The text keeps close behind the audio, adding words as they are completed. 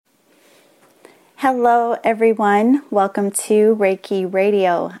Hello everyone, welcome to Reiki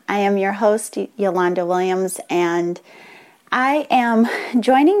Radio. I am your host, Yolanda Williams, and I am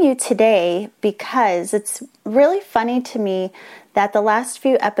joining you today because it's really funny to me that the last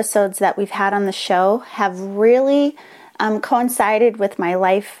few episodes that we've had on the show have really coincided with my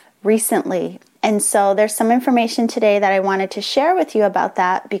life recently. And so there's some information today that I wanted to share with you about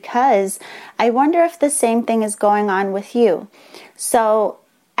that because I wonder if the same thing is going on with you. So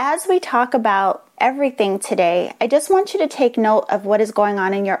as we talk about everything today, I just want you to take note of what is going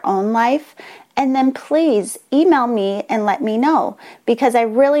on in your own life, and then please email me and let me know, because I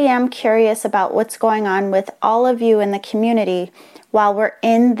really am curious about what's going on with all of you in the community while we're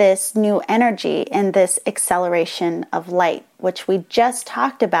in this new energy and this acceleration of light, which we just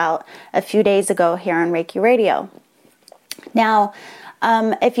talked about a few days ago here on Reiki Radio. Now,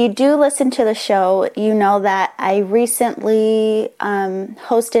 if you do listen to the show, you know that I recently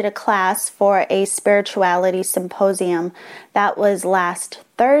hosted a class for a spirituality symposium that was last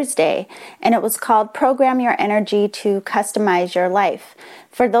Thursday, and it was called Program Your Energy to Customize Your Life.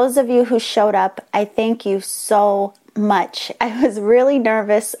 For those of you who showed up, I thank you so much. I was really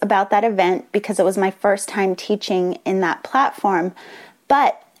nervous about that event because it was my first time teaching in that platform,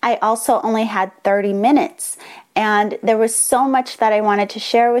 but I also only had 30 minutes. And there was so much that I wanted to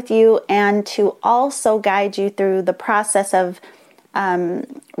share with you and to also guide you through the process of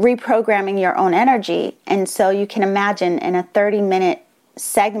reprogramming your own energy. And so you can imagine in a 30-minute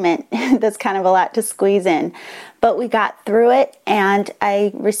segment, that's kind of a lot to squeeze in. But we got through it, and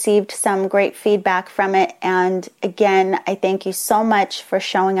I received some great feedback from it. And again, I thank you so much for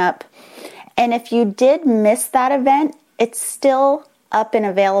showing up. And if you did miss that event, it's still up and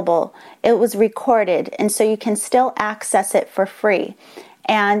available. It was recorded, and so you can still access it for free.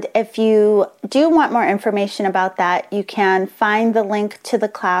 And if you do want more information about that, you can find the link to the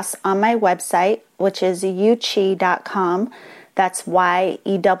class on my website, which is yewchi.com. That's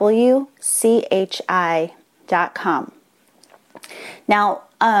YEWCHI.com. Now,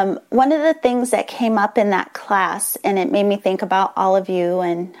 one of the things that came up in that class, and it made me think about all of you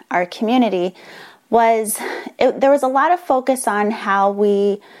and our community, there was a lot of focus on how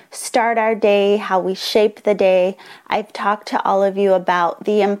we start our day, how we shape the day. I've talked to all of you about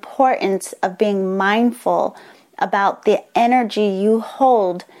the importance of being mindful about the energy you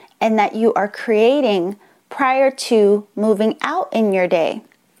hold and that you are creating prior to moving out in your day.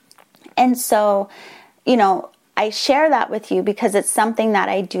 And so, I share that with you because it's something that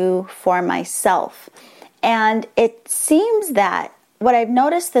I do for myself. And it seems that what I've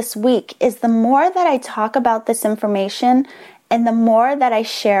noticed this week is the more that I talk about this information and the more that I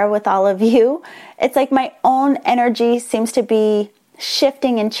share with all of you, it's like my own energy seems to be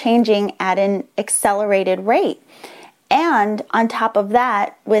shifting and changing at an accelerated rate. And on top of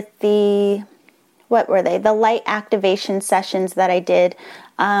that, with the light activation sessions that I did,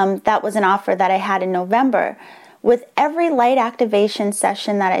 that was an offer that I had in November. With every light activation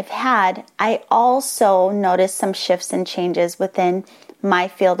session that I've had, I also noticed some shifts and changes within my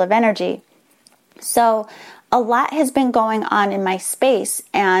field of energy. So a lot has been going on in my space,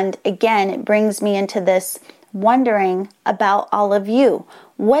 and again, it brings me into this wondering about all of you.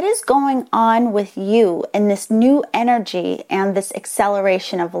 What is going on with you in this new energy and this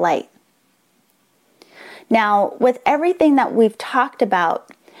acceleration of light? Now, with everything that we've talked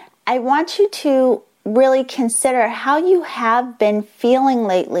about, I want you to really consider how you have been feeling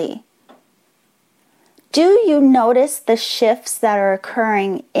lately. Do you notice the shifts that are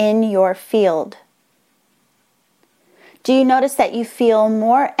occurring in your field? Do you notice that you feel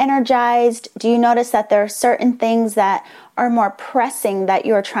more energized? Do you notice that there are certain things that are more pressing that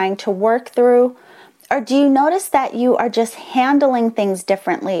you're trying to work through? Or do you notice that you are just handling things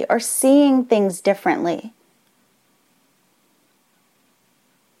differently or seeing things differently?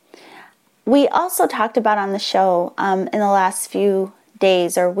 We also talked about on the show in the last few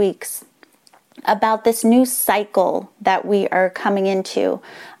days or weeks about this new cycle that we are coming into.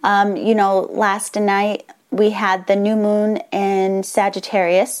 Last night we had the new moon in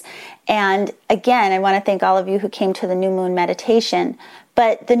Sagittarius. And again, I want to thank all of you who came to the new moon meditation.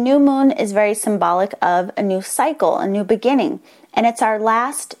 But the new moon is very symbolic of a new cycle, a new beginning. And it's our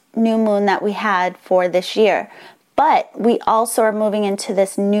last new moon that we had for this year. But we also are moving into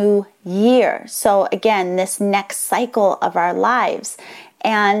this new year. So again, this next cycle of our lives.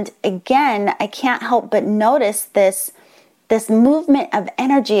 And again, I can't help but notice this movement of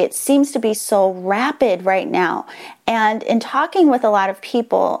energy. It seems to be so rapid right now. And in talking with a lot of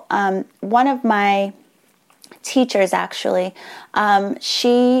people, one of my teachers, actually.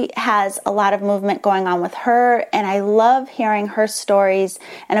 She has a lot of movement going on with her, and I love hearing her stories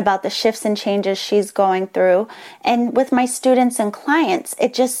and about the shifts and changes she's going through. And with my students and clients,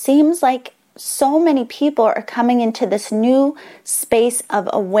 it just seems like so many people are coming into this new space of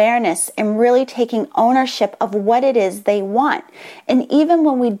awareness and really taking ownership of what it is they want. And even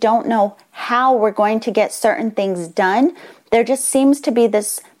when we don't know how we're going to get certain things done, there just seems to be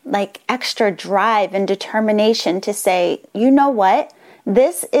this like extra drive and determination to say, you know what?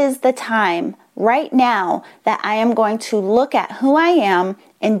 This is the time right now that I am going to look at who I am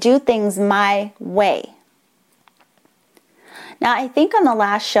and do things my way. Now, I think on the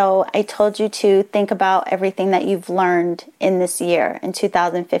last show, I told you to think about everything that you've learned in this year, in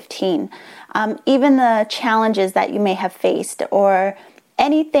 2015. Even the challenges that you may have faced, or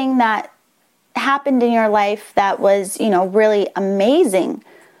anything that happened in your life that was, really amazing.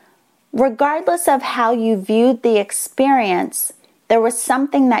 Regardless of how you viewed the experience, there was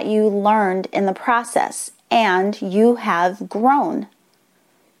something that you learned in the process, and you have grown.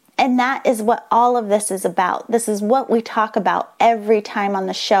 And that is what all of this is about. This is what we talk about every time on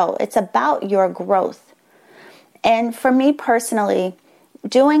the show. It's about your growth. And for me personally,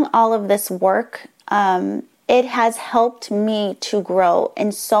 doing all of this work, it has helped me to grow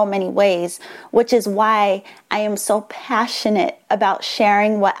in so many ways, which is why I am so passionate about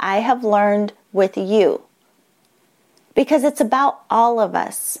sharing what I have learned with you. Because it's about all of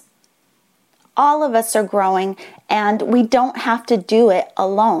us. All of us are growing, and we don't have to do it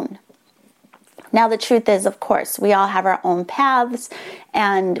alone. Now, the truth is, of course, we all have our own paths,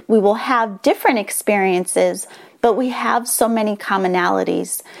 and we will have different experiences, but we have so many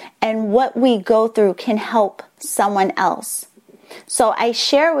commonalities, and what we go through can help someone else. So I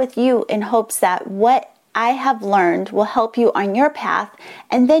share with you in hopes that what I have learned will help you on your path,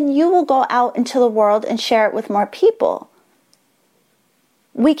 and then you will go out into the world and share it with more people.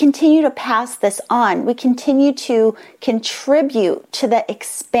 We continue to pass this on. We continue to contribute to the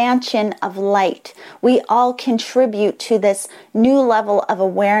expansion of light. We all contribute to this new level of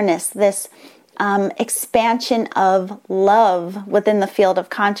awareness, this expansion of love within the field of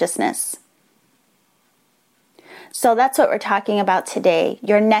consciousness. So that's what we're talking about today,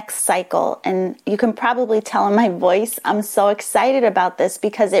 your next cycle. And you can probably tell in my voice, I'm so excited about this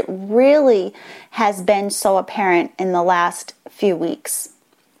because it really has been so apparent in the last few weeks.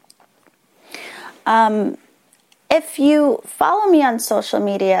 If you follow me on social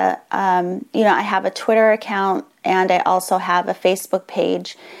media, I have a Twitter account and I also have a Facebook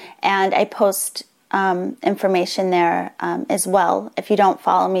page, and I post information there as well. If you don't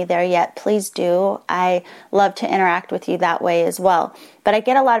follow me there yet, please do. I love to interact with you that way as well. But I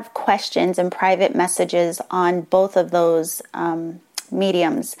get a lot of questions and private messages on both of those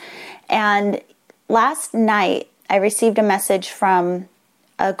mediums. And last night, I received a message from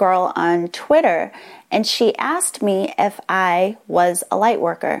a girl on Twitter, and she asked me if I was a light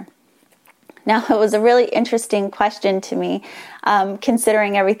worker. Now, it was a really interesting question to me,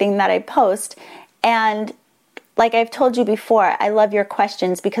 considering everything that I post. And like I've told you before, I love your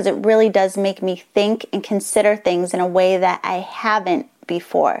questions because it really does make me think and consider things in a way that I haven't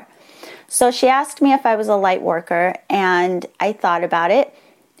before. So she asked me if I was a light worker, and I thought about it.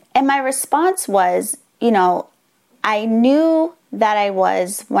 And my response was, I knew that I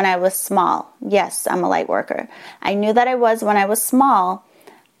was when I was small. Yes, I'm a light worker. I knew that I was when I was small,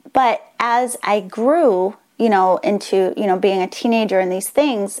 but as I grew, into, being a teenager and these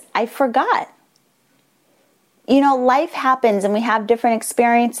things, I forgot. Life happens and we have different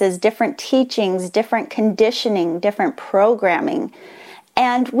experiences, different teachings, different conditioning, different programming,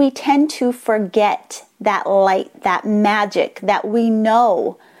 and we tend to forget that light, that magic that we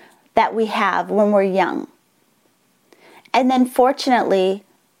know that we have when we're young. And then fortunately,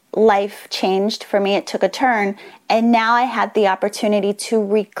 life changed for me. It took a turn, and now I had the opportunity to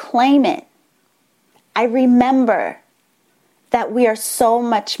reclaim it. I remember that we are so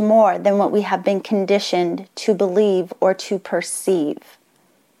much more than what we have been conditioned to believe or to perceive.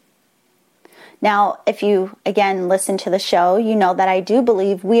 Now, if you, again, listen to the show, you know that I do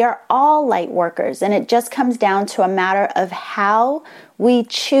believe we are all light workers, and it just comes down to a matter of how we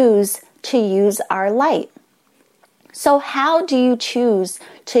choose to use our light. So how do you choose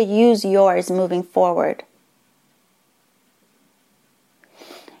to use yours moving forward?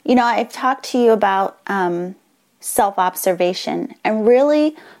 I've talked to you about self-observation and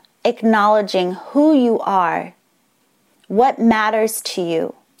really acknowledging who you are, what matters to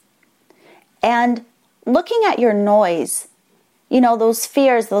you, and looking at your noise those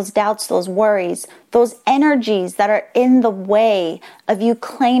fears, those doubts, those worries, those energies that are in the way of you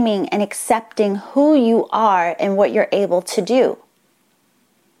claiming and accepting who you are and what you're able to do.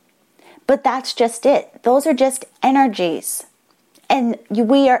 But that's just it. Those are just energies. And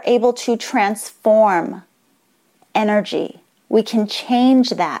we are able to transform energy. We can change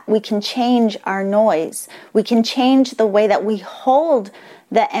that. We can change our noise. We can change the way that we hold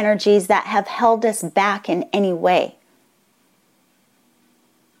the energies that have held us back in any way.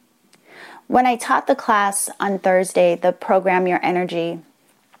 When I taught the class on Thursday, the Program Your Energy,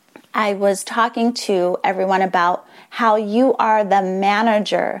 I was talking to everyone about how you are the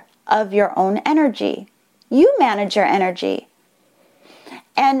manager of your own energy. You manage your energy.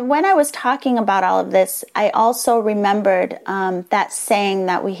 And when I was talking about all of this, I also remembered that saying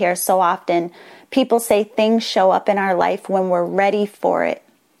that we hear so often. People say things show up in our life when we're ready for it.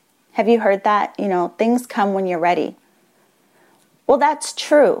 Have you heard that? Things come when you're ready. Well, that's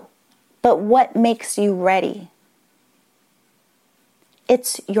true. But what makes you ready?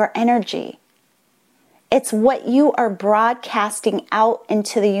 It's your energy. It's what you are broadcasting out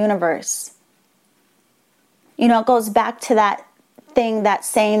into the universe. It goes back to that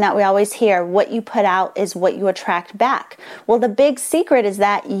saying that we always hear, what you put out is what you attract back. Well, the big secret is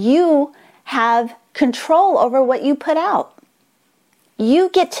that you have control over what you put out. You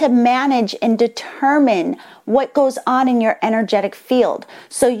get to manage and determine what goes on in your energetic field.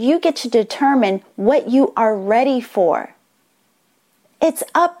 So you get to determine what you are ready for. It's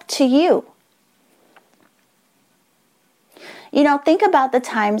up to you. Think about the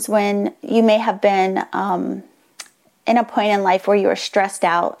times when you may have been in a point in life where you were stressed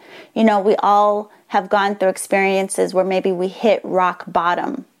out. We all have gone through experiences where maybe we hit rock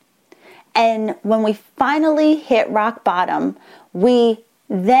bottom. And when we finally hit rock bottom, we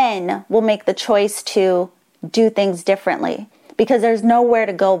then will make the choice to do things differently because there's nowhere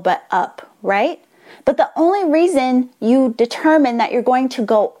to go but up, right? But the only reason you determine that you're going to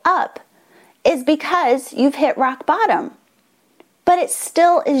go up is because you've hit rock bottom. But it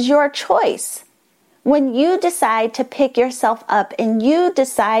still is your choice. When you decide to pick yourself up and you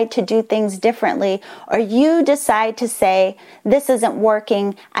decide to do things differently, or you decide to say, this isn't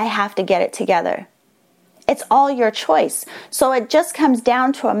working, I have to get it together. It's all your choice. So it just comes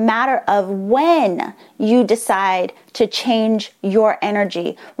down to a matter of when you decide to change your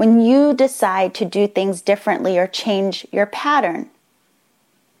energy, when you decide to do things differently or change your pattern.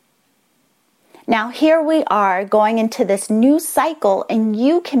 Now here we are going into this new cycle, and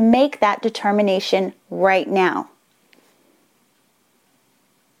you can make that determination right now.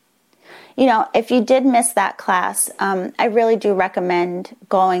 If you did miss that class, I really do recommend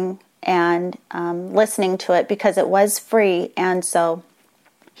going and listening to it because it was free, and so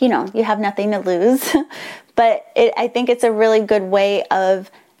you have nothing to lose. But I think it's a really good way of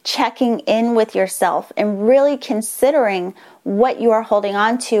checking in with yourself and really considering what you are holding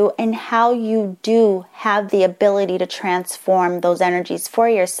on to and how you do have the ability to transform those energies for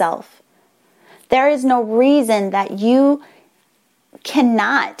yourself. There is no reason that you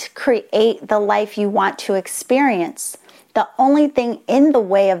cannot create the life you want to experience. The only thing in the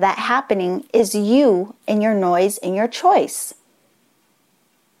way of that happening is you and your noise and your choice.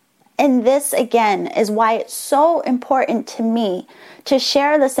 And this, again, is why it's so important to me to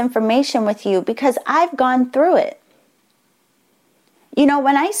share this information with you, because I've gone through it.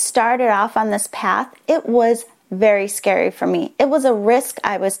 When I started off on this path, it was very scary for me. It was a risk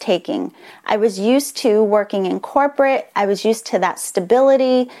I was taking. I was used to working in corporate. I was used to that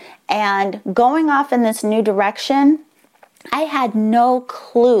stability, and going off in this new direction, I had no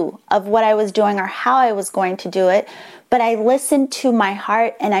clue of what I was doing or how I was going to do it, but I listened to my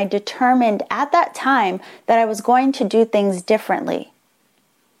heart and I determined at that time that I was going to do things differently.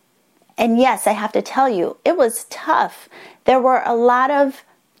 And yes, I have to tell you, it was tough. There were a lot of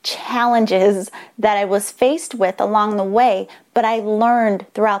challenges that I was faced with along the way, but I learned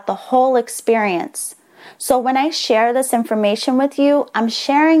throughout the whole experience. So when I share this information with you, I'm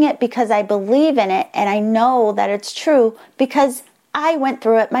sharing it because I believe in it and I know that it's true because I went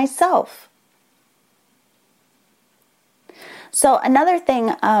through it myself. So another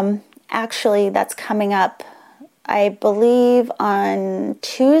thing actually that's coming up, I believe on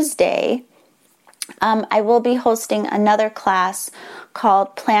Tuesday, I will be hosting another class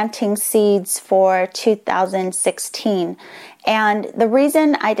called Planting Seeds for 2016. And the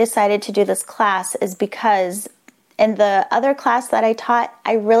reason I decided to do this class is because in the other class that I taught,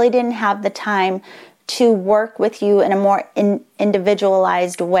 I really didn't have the time to work with you in a more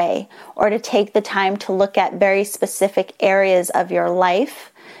individualized way, or to take the time to look at very specific areas of your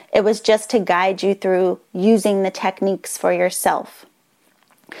life It was just to guide you through using the techniques for yourself.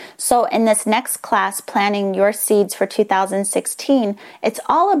 So in this next class, Planning Your Seeds for 2016, it's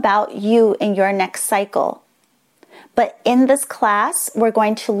all about you and your next cycle. But in this class, we're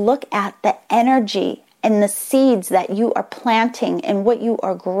going to look at the energy and the seeds that you are planting and what you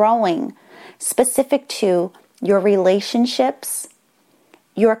are growing, specific to your relationships,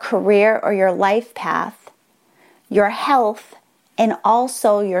 your career or your life path, your health, and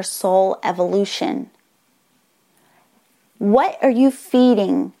also your soul evolution. What are you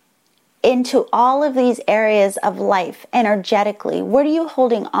feeding into all of these areas of life energetically? What are you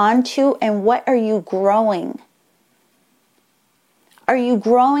holding on to, and what are you growing? Are you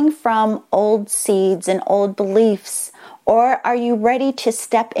growing from old seeds and old beliefs, or are you ready to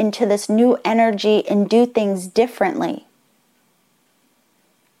step into this new energy and do things differently?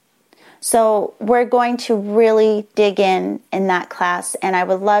 So we're going to really dig in that class, and I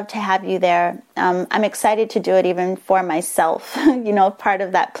would love to have you there. I'm excited to do it even for myself, part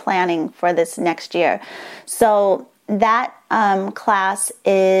of that planning for this next year. So that class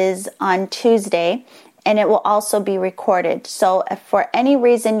is on Tuesday, and it will also be recorded. So if for any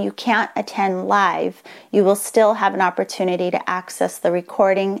reason you can't attend live, you will still have an opportunity to access the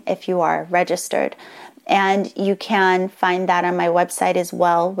recording if you are registered. And you can find that on my website as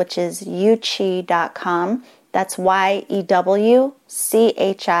well, which is yewchi.com. That's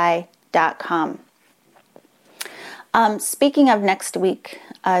YEWCHI.com. Speaking of next week,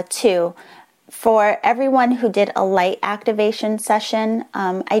 too, for everyone who did a light activation session,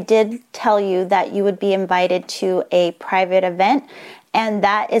 I did tell you that you would be invited to a private event, and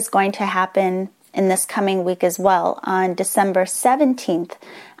that is going to happen in this coming week as well. On December 17th,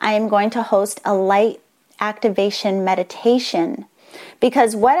 I am going to host a light activation meditation,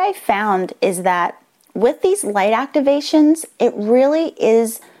 because what I found is that with these light activations, it really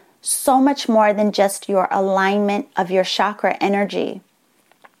is so much more than just your alignment of your chakra energy.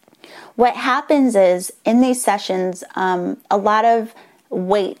 What happens is in these sessions, a lot of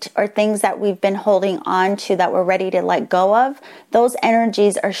weight or things that we've been holding on to that we're ready to let go of, those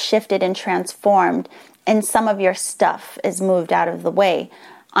energies are shifted and transformed, and some of your stuff is moved out of the way.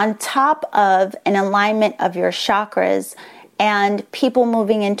 On top of an alignment of your chakras and people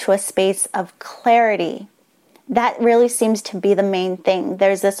moving into a space of clarity, that really seems to be the main thing.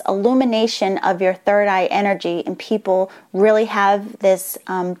 There's this illumination of your third eye energy, and people really have this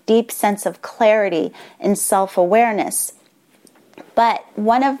deep sense of clarity and self-awareness. But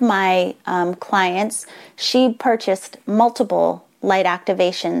one of my clients, she purchased multiple light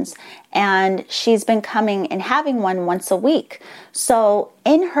activations, and she's been coming and having one once a week. So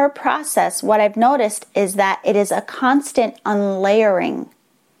in her process, what I've noticed is that it is a constant unlayering.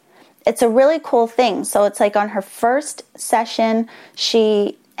 It's a really cool thing. So it's like on her first session,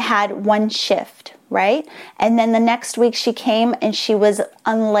 she had one shift, right? And then the next week she came and she was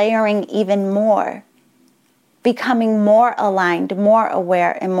unlayering even more, becoming more aligned, more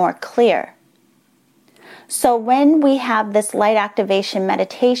aware, and more clear. So when we have this light activation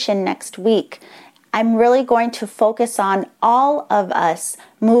meditation next week, I'm really going to focus on all of us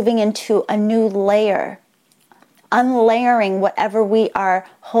moving into a new layer, unlayering whatever we are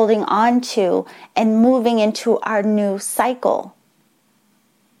holding on to and moving into our new cycle.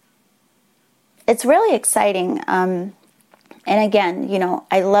 It's really exciting. And again,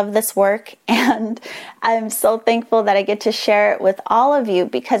 I love this work, and I'm so thankful that I get to share it with all of you,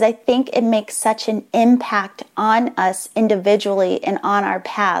 because I think it makes such an impact on us individually and on our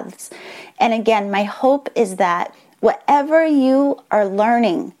paths. And again, my hope is that whatever you are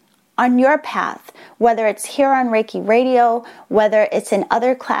learning on your path, whether it's here on Reiki Radio, whether it's in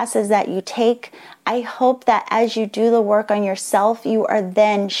other classes that you take, I hope that as you do the work on yourself, you are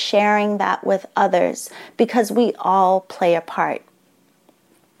then sharing that with others, because we all play a part.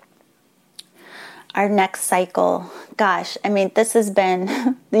 Our next cycle, gosh, this has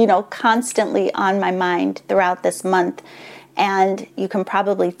been, constantly on my mind throughout this month. And you can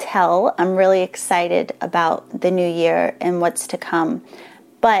probably tell I'm really excited about the new year and what's to come.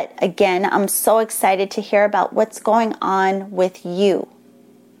 But again, I'm so excited to hear about what's going on with you.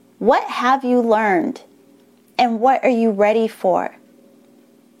 What have you learned? And what are you ready for?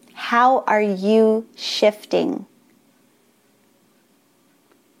 How are you shifting?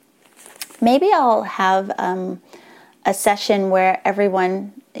 Maybe I'll have a session where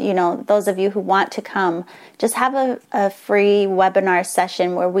everyone, those of you who want to come, just have a free webinar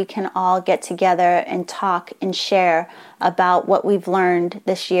session where we can all get together and talk and share about what we've learned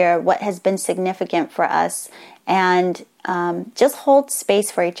this year, what has been significant for us, and just hold space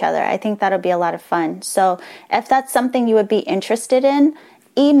for each other. I think that'll be a lot of fun. So if that's something you would be interested in,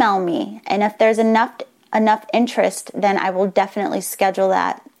 email me. And if there's enough interest, then I will definitely schedule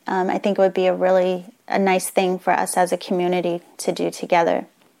that. I think it would be a nice thing for us as a community to do together.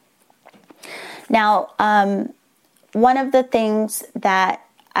 Now, one of the things that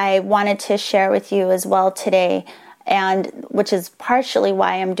I wanted to share with you as well today, and which is partially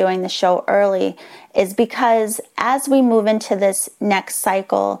why I'm doing the show early, is because as we move into this next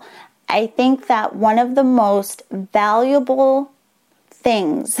cycle, I think that one of the most valuable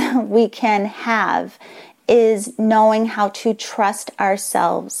things we can have is knowing how to trust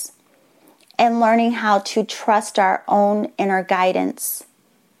ourselves and learning how to trust our own inner guidance.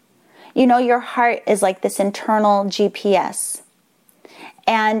 You know, your heart is like this internal GPS.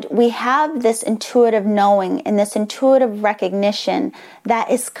 And we have this intuitive knowing and this intuitive recognition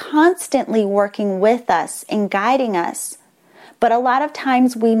that is constantly working with us and guiding us. But a lot of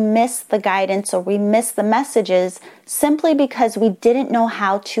times we miss the guidance or we miss the messages simply because we didn't know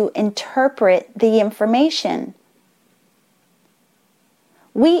how to interpret the information.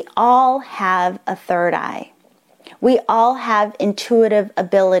 We all have a third eye. We all have intuitive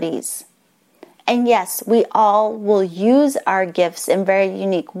abilities. And yes, we all will use our gifts in very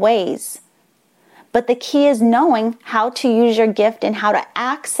unique ways. But the key is knowing how to use your gift and how to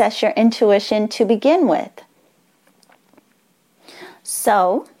access your intuition to begin with.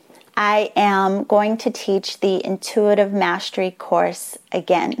 So, I am going to teach the Intuitive Mastery course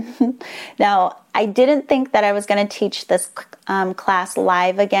again. Now, I didn't think that I was going to teach this class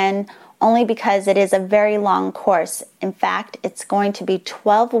live again, only because it is a very long course. In fact, it's going to be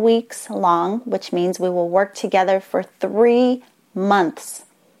 12 weeks long, which means we will work together for 3 months.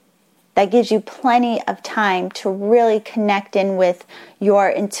 That gives you plenty of time to really connect in with your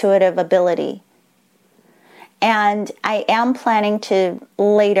intuitive ability. And I am planning to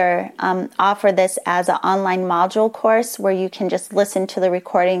later offer this as an online module course where you can just listen to the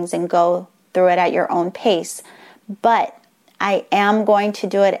recordings and go through it at your own pace. But I am going to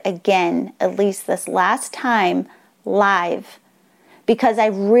do it again, at least this last time, live, because I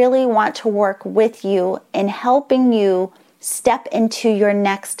really want to work with you in helping you step into your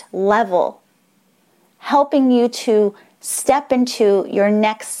next level, helping you to step into your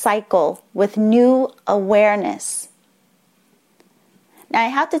next cycle with new awareness. Now, I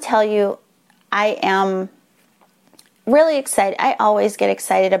have to tell you, I am really excited. I always get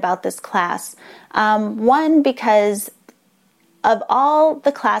excited about this class. One, because of all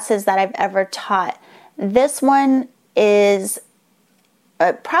the classes that I've ever taught, this one is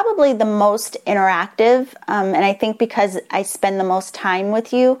probably the most interactive, and I think because I spend the most time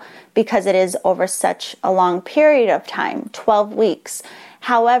with you, because it is over such a long period of time, 12 weeks.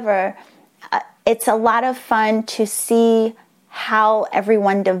 However, it's a lot of fun to see how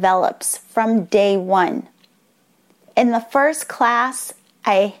everyone develops from day one. In the first class,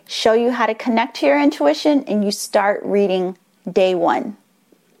 I show you how to connect to your intuition, and you start reading day one.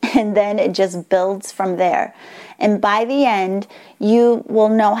 And then it just builds from there. And by the end, you will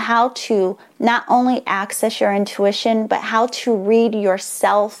know how to not only access your intuition, but how to read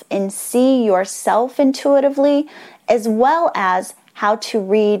yourself and see yourself intuitively, as well as how to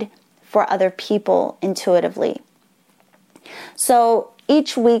read for other people intuitively. So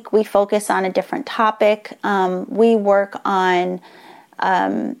each week we focus on a different topic. We work on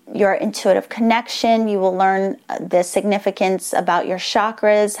your intuitive connection. You will learn the significance about your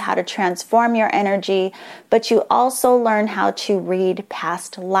chakras, how to transform your energy, but you also learn how to read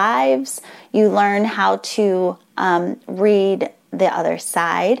past lives. You learn how to read the other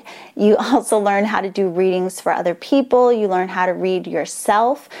side. You also learn how to do readings for other people. You learn how to read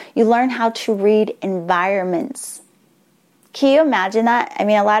yourself. You learn how to read environments. Can you imagine that? I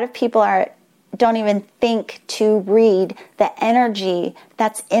mean, a lot of people don't even think to read the energy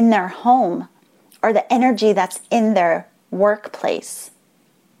that's in their home or the energy that's in their workplace.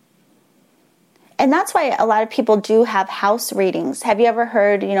 And that's why a lot of people do have house readings. Have you ever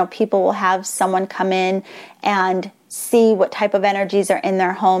heard, people will have someone come in and see what type of energies are in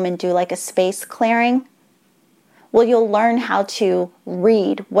their home and do like a space clearing? Well, you'll learn how to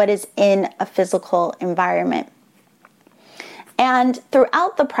read what is in a physical environment. And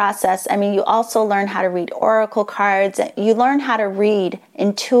throughout the process, you also learn how to read oracle cards. You learn how to read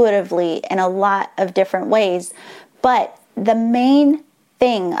intuitively in a lot of different ways. But the main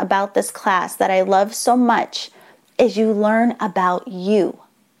thing about this class that I love so much is you learn about you.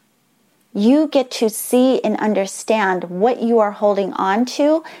 You get to see and understand what you are holding on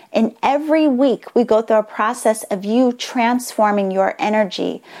to. And every week we go through a process of you transforming your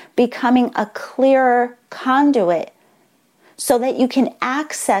energy, becoming a clearer conduit, so that you can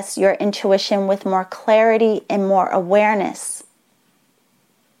access your intuition with more clarity and more awareness.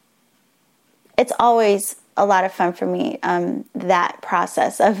 it's always a lot of fun for me, that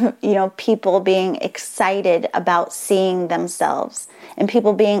process of, people being excited about seeing themselves, and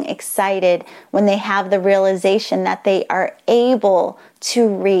people being excited when they have the realization that they are able to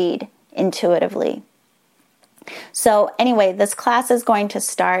read intuitively. So anyway, this class is going to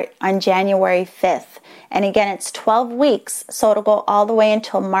start on January 5th. And again, it's 12 weeks, so it'll go all the way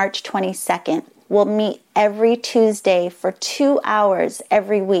until March 22nd. We'll meet every Tuesday for 2 hours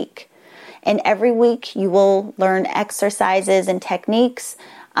every week. And every week you will learn exercises and techniques,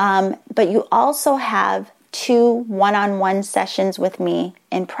 but you also have 2 one-on-one sessions with me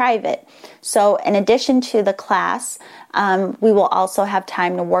in private. So in addition to the class, we will also have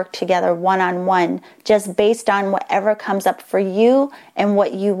time to work together one-on-one, just based on whatever comes up for you and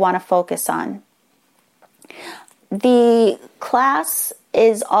what you want to focus on. The class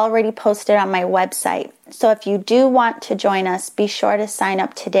is already posted on my website. So if you do want to join us, be sure to sign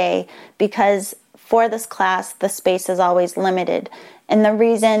up today, because for this class, the space is always limited. And the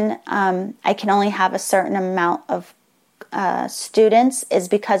reason I can only have a certain amount of students is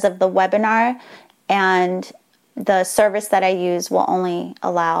because of the webinar, and the service that I use will only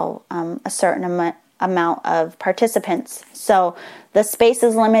allow a certain amount of participants. So the space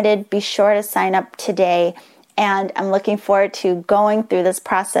is limited. Be sure to sign up today. And I'm looking forward to going through this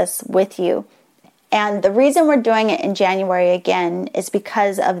process with you. And the reason we're doing it in January again is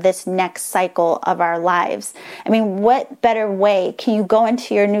because of this next cycle of our lives. I mean, what better way can you go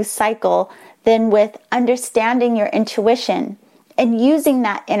into your new cycle than with understanding your intuition and using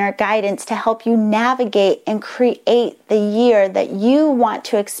that inner guidance to help you navigate and create the year that you want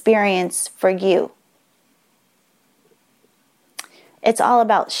to experience for you? It's all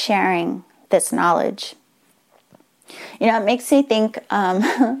about sharing this knowledge. It makes me think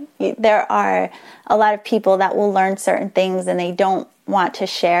there are a lot of people that will learn certain things and they don't want to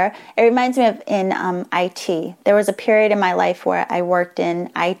share. It reminds me of in IT. There was a period in my life where I worked in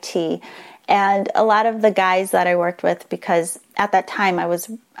IT, and a lot of the guys that I worked with, because at that time I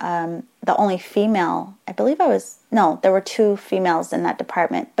was the only female. I believe there were 2 females in that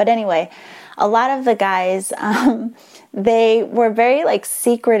department. But anyway, a lot of the guys, they were very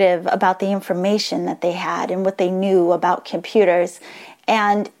secretive about the information that they had and what they knew about computers.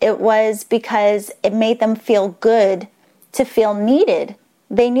 And it was because it made them feel good to feel needed.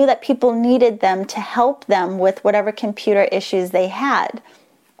 They knew that people needed them to help them with whatever computer issues they had.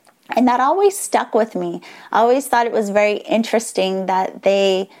 And that always stuck with me. I always thought it was very interesting that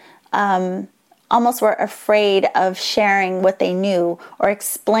they almost were afraid of sharing what they knew or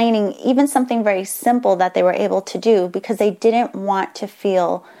explaining even something very simple that they were able to do, because they didn't want to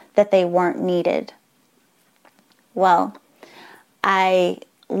feel that they weren't needed. Well, I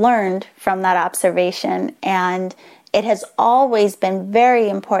learned from that observation, and it has always been very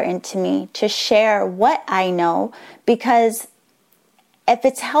important to me to share what I know, because if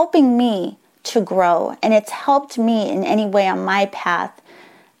it's helping me to grow and it's helped me in any way on my path,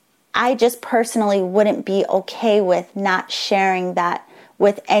 I just personally wouldn't be okay with not sharing that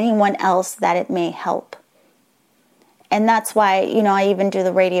with anyone else that it may help. And that's why, I even do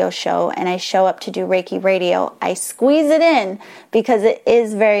the radio show, and I show up to do Reiki Radio. I squeeze it in because it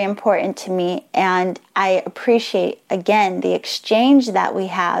is very important to me, and I appreciate, again, the exchange that we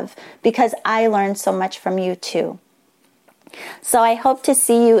have, because I learn so much from you too. So I hope to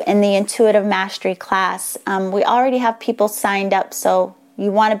see you in the Intuitive Mastery class. We already have people signed up, so you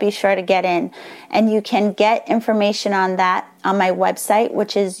want to be sure to get in. And you can get information on that on my website,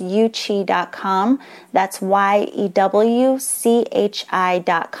 which is yuchi.com. That's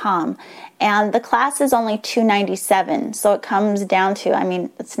YEWCHI.com. And the class is only $297. So it comes down to,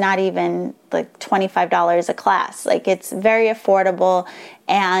 it's not even like $25 a class. It's very affordable.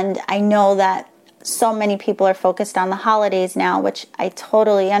 And I know that so many people are focused on the holidays now, which I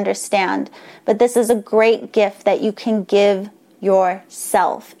totally understand. But this is a great gift that you can give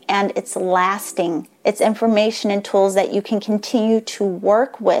yourself, and it's lasting. It's information and tools that you can continue to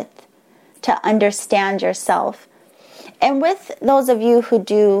work with to understand yourself. And with those of you who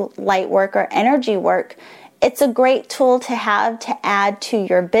do light work or energy work, it's a great tool to have to add to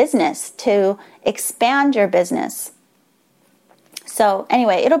your business, to expand your business. So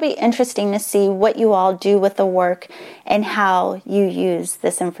anyway, it'll be interesting to see what you all do with the work and how you use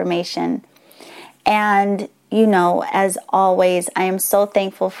this information. And as always, I am so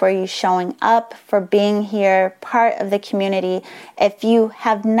thankful for you showing up, for being here, part of the community. If you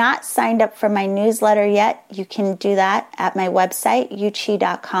have not signed up for my newsletter yet, you can do that at my website,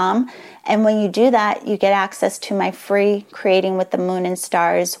 yuchi.com. And when you do that, you get access to my free Creating with the Moon and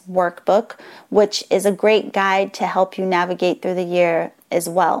Stars workbook, which is a great guide to help you navigate through the year as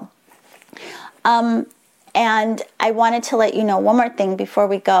well. And I wanted to let you know one more thing before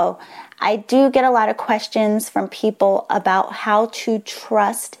we go. I do get a lot of questions from people about how to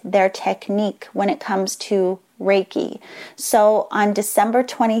trust their technique when it comes to Reiki. So on December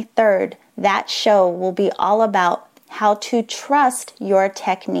 23rd, that show will be all about how to trust your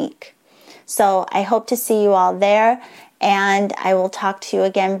technique. So I hope to see you all there, and I will talk to you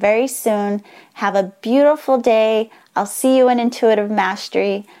again very soon. Have a beautiful day. I'll see you in Intuitive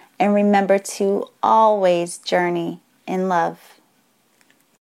Mastery, and remember to always journey in love.